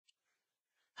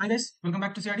Hi guys, welcome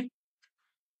back to CRD.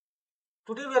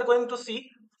 Today we are going to see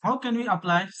how can we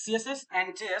apply CSS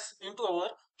and JS into our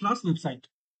Flask website.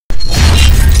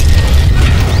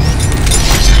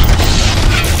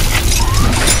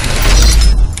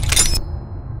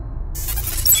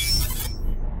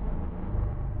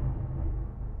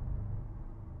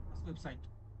 Website.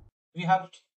 We have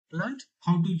learned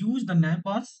how to use the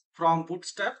navbars from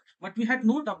Bootstrap, but we had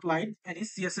not applied any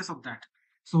CSS of that.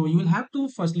 So you will have to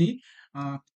firstly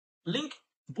uh, link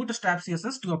Bootstrap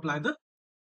CSS to apply the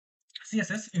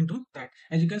CSS into that.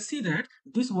 As you can see that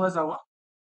this was our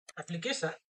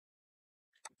application,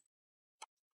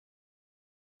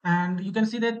 and you can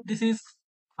see that this is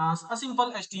a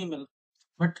simple HTML,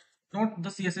 but not the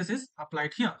CSS is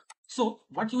applied here. So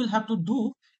what you will have to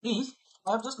do is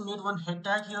I have just made one head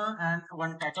tag here and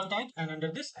one title tag, and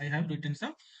under this I have written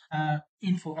some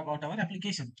info about our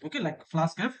application. Okay, like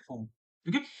Flask app form.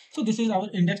 Okay, so this is our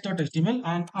index.html,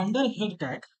 and under head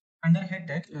tag,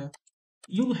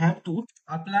 you have to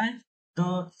apply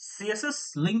the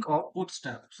CSS link of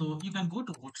Bootstrap. So you can go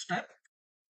to Bootstrap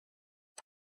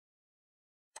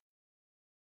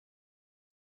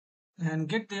and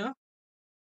get there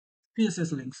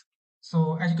CSS links.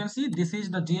 So as you can see, this is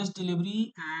the JS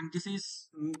delivery and this is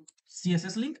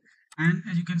CSS link. And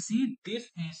as you can see,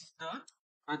 this is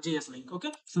the JS link.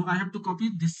 Okay, so I have to copy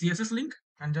this CSS link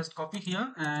and just copy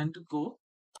here and go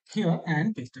here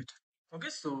and paste it. Okay,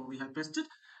 so we have pasted,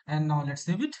 and now let's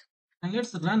save it and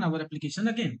let's run our application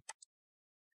again.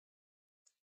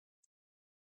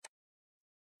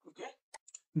 Okay,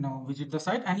 now visit the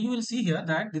site and you will see here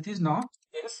that this is now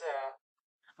is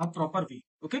a proper way.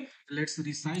 Okay, let's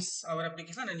resize our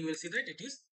application and you will see that it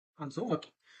is also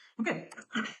working. Okay,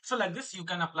 so like this you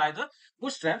can apply the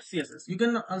bootstrap CSS. You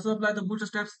can also apply the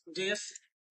bootstrap JS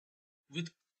with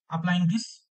applying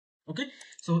this. Okay,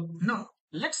 so now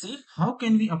let's see how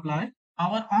can we apply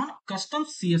our own custom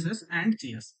CSS and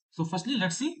JS. So firstly,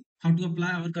 let's see how to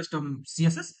apply our custom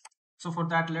CSS. So for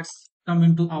that, let's come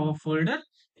into our folder.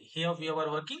 Here we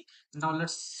are working. Now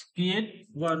let's create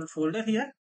one folder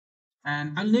here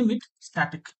and I'll name it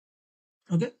static.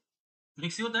 Okay,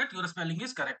 make sure that your spelling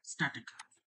is correct. Static.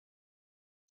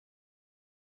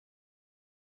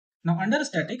 Now under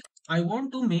static, I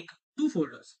want to make two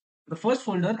folders. The first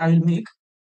folder I will make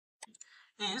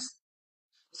is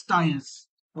styles.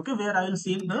 Okay, where I will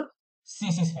save the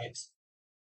CSS files.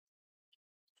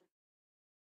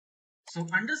 So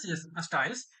under CSS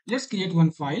styles, let's create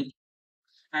one file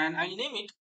and I'll name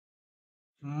it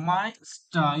my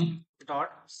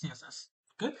style.css.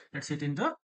 Okay, let's hit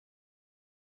enter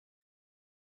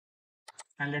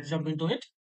and let's jump into it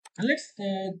and let's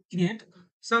create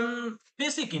some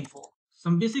basic info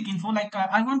like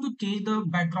I want to change the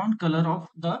background color of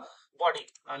the body.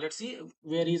 Let's see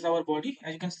where is our body.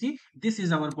 As you can see, this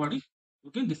is our body.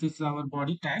 Okay, this is our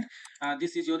body tag.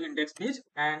 This is your index page,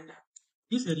 and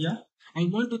this area I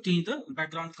want to change the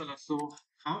background color. So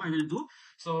how I will do,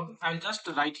 so I'll just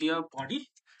write here body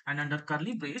and under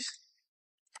curly brace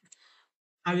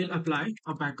I will apply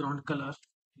a background dash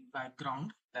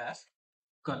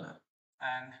color,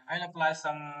 and I'll apply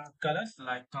some colors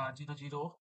like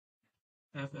 00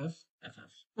 FF.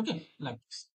 Okay, like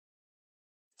this.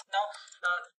 Now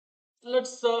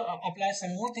let's apply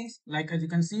some more things. Like as you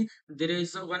can see, there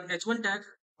is one H1 tag.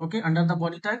 Okay, under the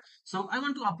body tag. So I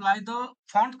want to apply the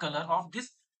font color of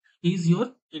this is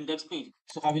your index page.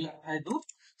 So how will I do?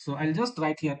 So I'll just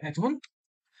write here H1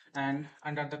 and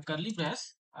under the curly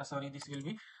brace. Sorry, this will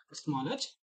be small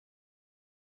H1.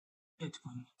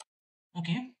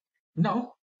 Okay,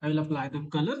 now I will apply the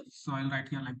color. So I'll write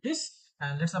here like this,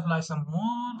 and let's apply some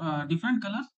more different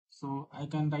color. So I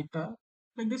can write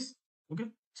like this.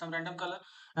 Okay, some random color,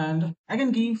 and I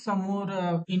can give some more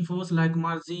infos like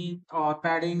margin or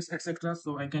paddings, etc.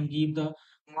 So I can give the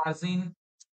margin,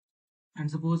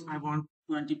 and suppose I want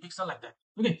 20 pixel like that.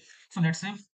 Okay, so let's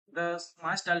save the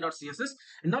my style.css,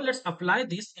 and now let's apply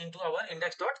this into our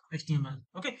index.html.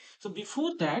 Okay, so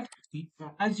before that,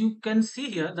 as you can see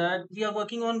here that we are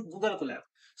working on Google Colab.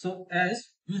 So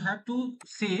as we have to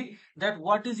say that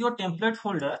what is your template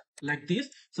folder like this,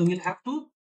 so we'll have to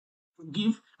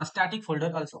give a static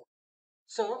folder also.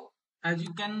 So as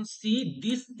you can see,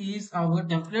 this is our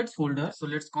templates folder. So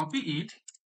let's copy it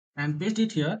and paste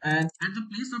it here, and at the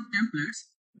place of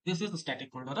templates this is the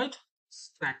static folder, right?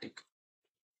 Static.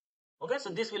 Okay,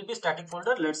 so this will be static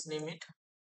folder. Let's name it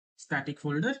static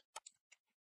folder,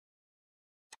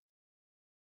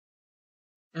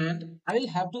 and I will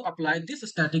have to apply this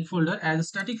static folder as a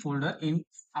static folder in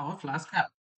our Flask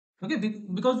app. Okay,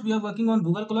 because we are working on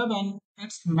Google Colab and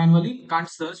it's manually can't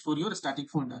search for your static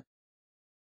folder,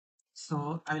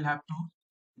 so I will have to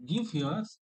give here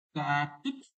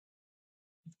static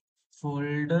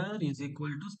folder is equal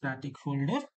to static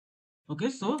folder. Okay,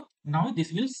 so now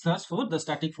this will search for the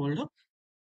static folder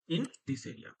in this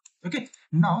area. Okay,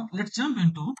 now let's jump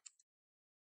into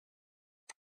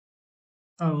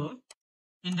our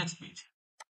index page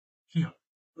here.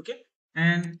 Okay,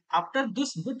 and after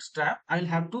this bootstrap I'll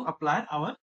have to apply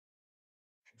our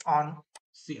on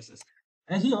CSS,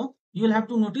 and here you will have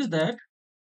to notice that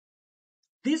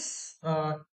this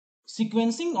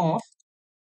sequencing of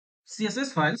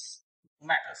CSS files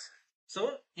matters.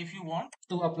 So if you want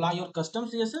to apply your custom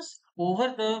CSS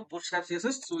over the bootstrap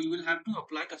CSS, so you will have to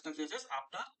apply custom CSS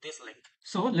after this link.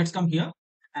 So let's come here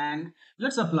and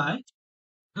let's apply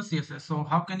the CSS. So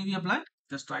how can we apply?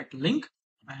 Just write link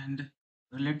and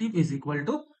relative is equal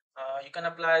to you can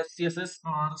apply CSS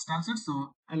or style set.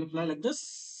 So I'll apply like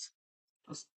this,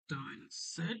 a style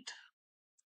set,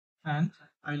 and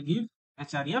I'll give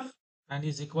href and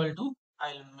is equal to,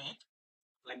 I'll make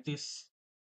like this,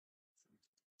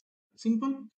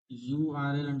 simple,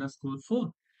 url underscore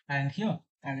 4, and here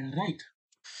I will write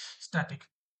static.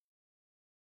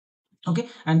 Okay,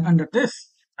 and under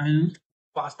this I'll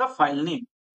pass the file name.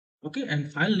 Okay,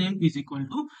 and file name is equal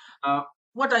to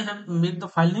what I have made the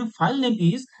file name. File name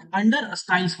is under a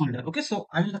styles folder. Okay, so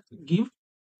I will give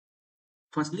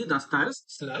firstly the styles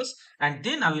slash, and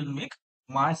then I will make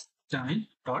my style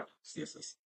dot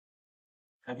css.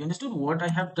 Have you understood what I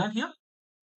have done here?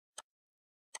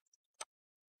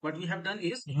 What we have done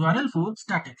is URL for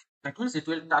static. That means it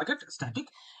will target static,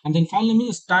 and then file name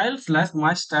is style slash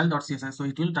my style dot css. So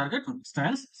it will target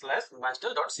styles slash my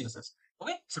style dot css.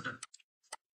 Okay, so done.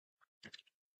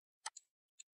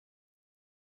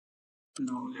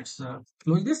 Now let's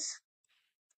close this.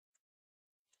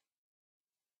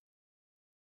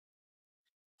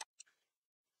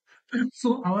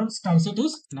 So our style set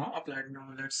is now applied. Now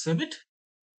let's save it.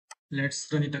 Let's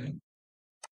run it again.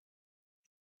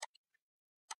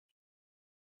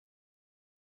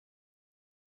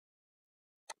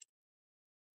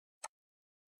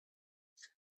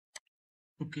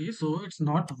 Okay, so it's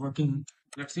not working.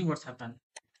 Let's see what's happened.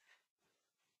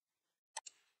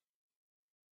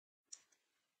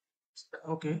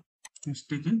 Okay,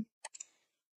 mistaken.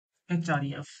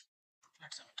 href.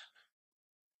 Let's have it.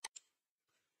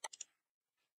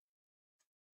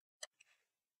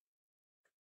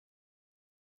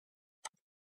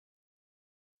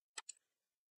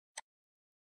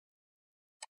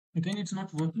 Again, it's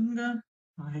not working.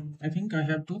 I think I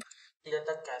have to clear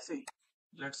the cache.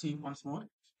 Let's see once more.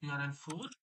 URL4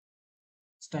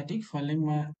 static following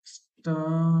my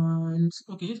styles.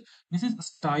 Okay, this is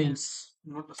styles,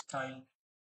 not a style.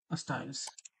 A styles.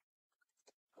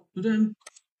 Today I'm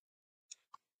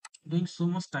doing so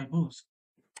much typos.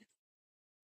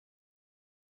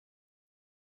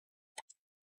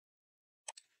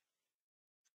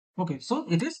 Okay, so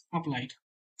it is applied.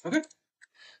 Okay,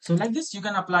 so like this you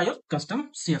can apply your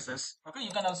custom CSS. Okay,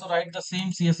 you can also write the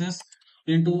same CSS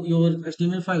into your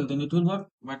HTML file, then it will work,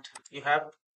 but you have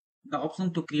the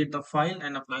option to create the file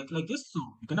and apply it like this, so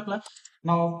you can apply.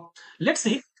 Now let's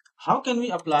see how can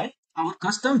we apply our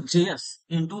custom JS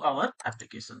into our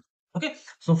application. Okay,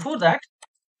 so for that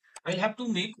I'll have to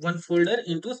make one folder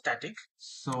into static.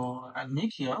 So I'll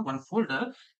make here one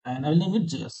folder and I'll name it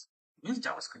JS, means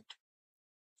JavaScript.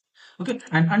 Okay,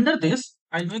 and under this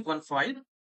I'll make one file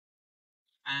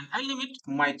and I'll name it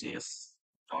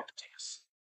myjs.js.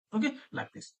 Okay,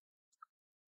 like this.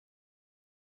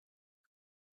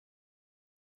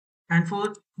 And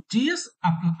for JS,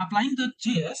 applying the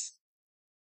JS,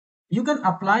 you can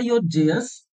apply your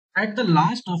JS at the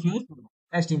last of your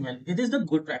HTML. It is the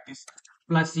good practice.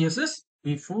 Apply CSS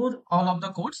before all of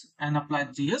the codes and apply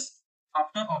JS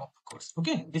after all of the codes.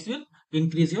 Okay, this will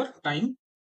increase your time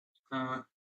uh,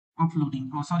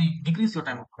 uploading. Oh, sorry, decrease your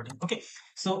time uploading. Okay,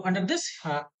 so under this,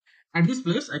 at this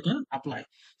place, I can apply.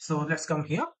 So let's come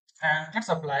here and let's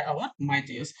apply our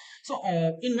my.js. So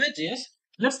in my.js,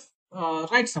 let's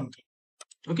write something.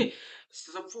 Okay,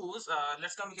 suppose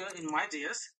let's come here in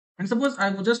my.js, and suppose I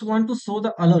would just want to show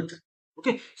the alert.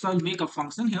 Okay, so I'll make a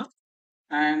function here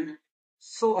and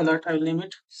show alert. I will name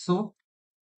it show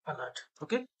alert.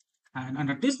 Okay, and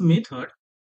under this method,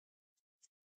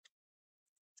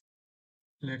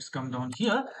 let's come down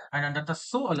here, and under the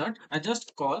show alert I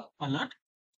just call alert,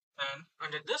 and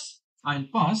under this I'll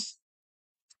pass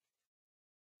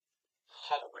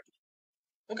hello button.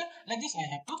 Okay, like this I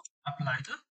have to apply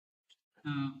the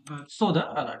show the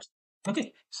alert.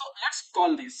 Okay, so let's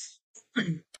call this.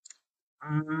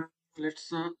 uh,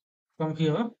 let's come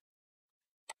here,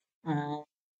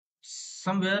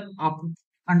 somewhere up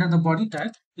under the body tag.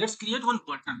 Let's create one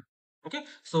button. Okay,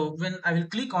 so when I will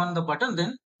click on the button,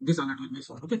 then this alert will be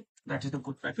shown. Okay, that is the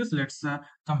good practice. Let's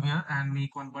come here and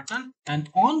make one button, and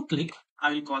on click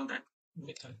I will call that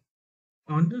method.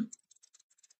 On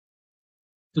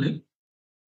click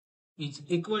is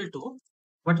equal to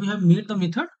what we have made the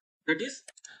method, that is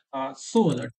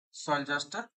show alert. So I'll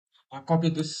just copy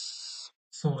this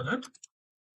show alert,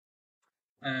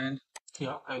 and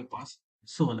here I will pass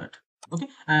show alert. Okay,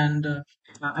 and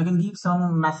I can leave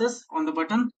some message on the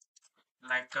button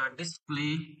like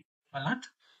display alert,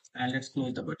 and let's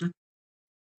close the button.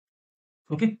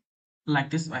 Okay, like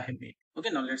this I have made. Okay,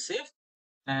 now let's save,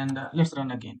 and let's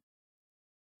run again.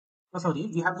 Oh, sorry,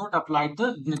 we have not applied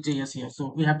the JS here,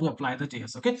 so we have to apply the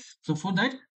JS. Okay, so for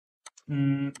that,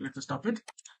 let's stop it.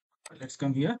 Let's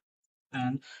come here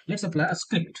and let's apply a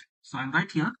script. So I'm right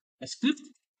here, a script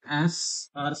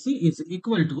src is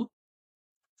equal to,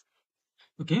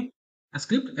 okay, a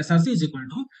script src is equal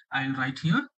to, I'll write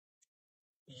here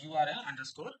url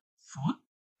underscore for,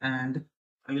 and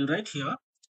I will write here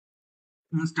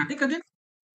static again,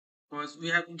 because we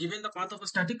have given the path of a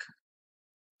static.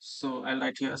 So I'll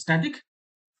write here static,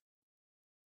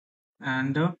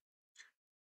 and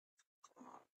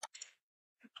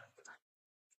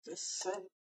this side,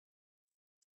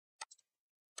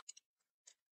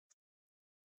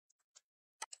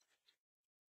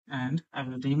 and I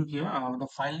will name here the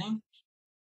file name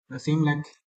the same like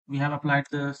we have applied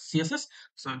the CSS.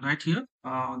 So right here,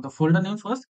 the folder name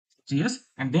first, JS,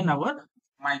 and then our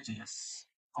my.js,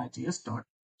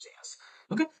 my.js.js.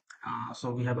 Okay,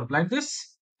 so we have applied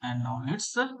this, and now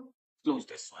let's close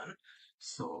this one.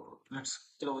 So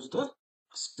let's close the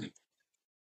script.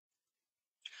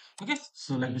 Okay,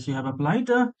 so like this we have applied,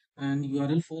 and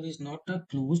URL4 is not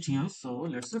closed here, so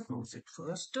let's close it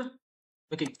first.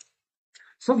 Okay,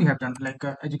 so we have done, like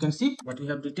as you can see, what we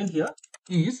have written here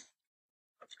is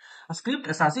a script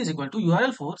src is equal to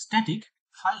url for static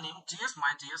file name js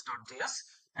my.js.js,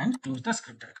 and close the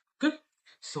script tag. Okay,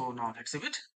 so now let's save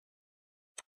it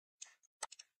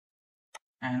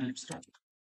and let's run it.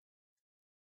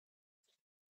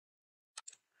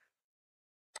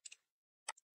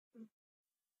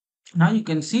 Now you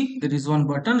can see there is one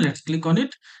button. Let's click on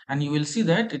it, and you will see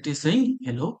that it is saying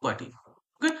hello buddy.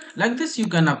 Okay, like this you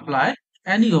can apply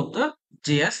any of the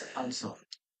JS also.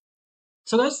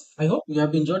 So guys, I hope you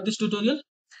have enjoyed this tutorial.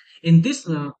 In this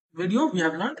video, we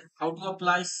have learned how to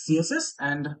apply CSS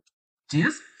and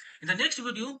JS. In the next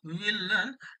video, we will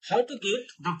learn how to get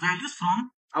the values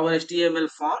from our HTML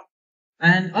form.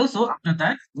 And also after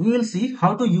that, we will see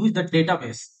how to use the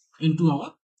database into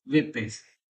our web page.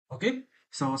 Okay,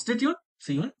 so stay tuned.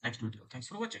 See you in next video. Thanks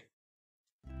for watching.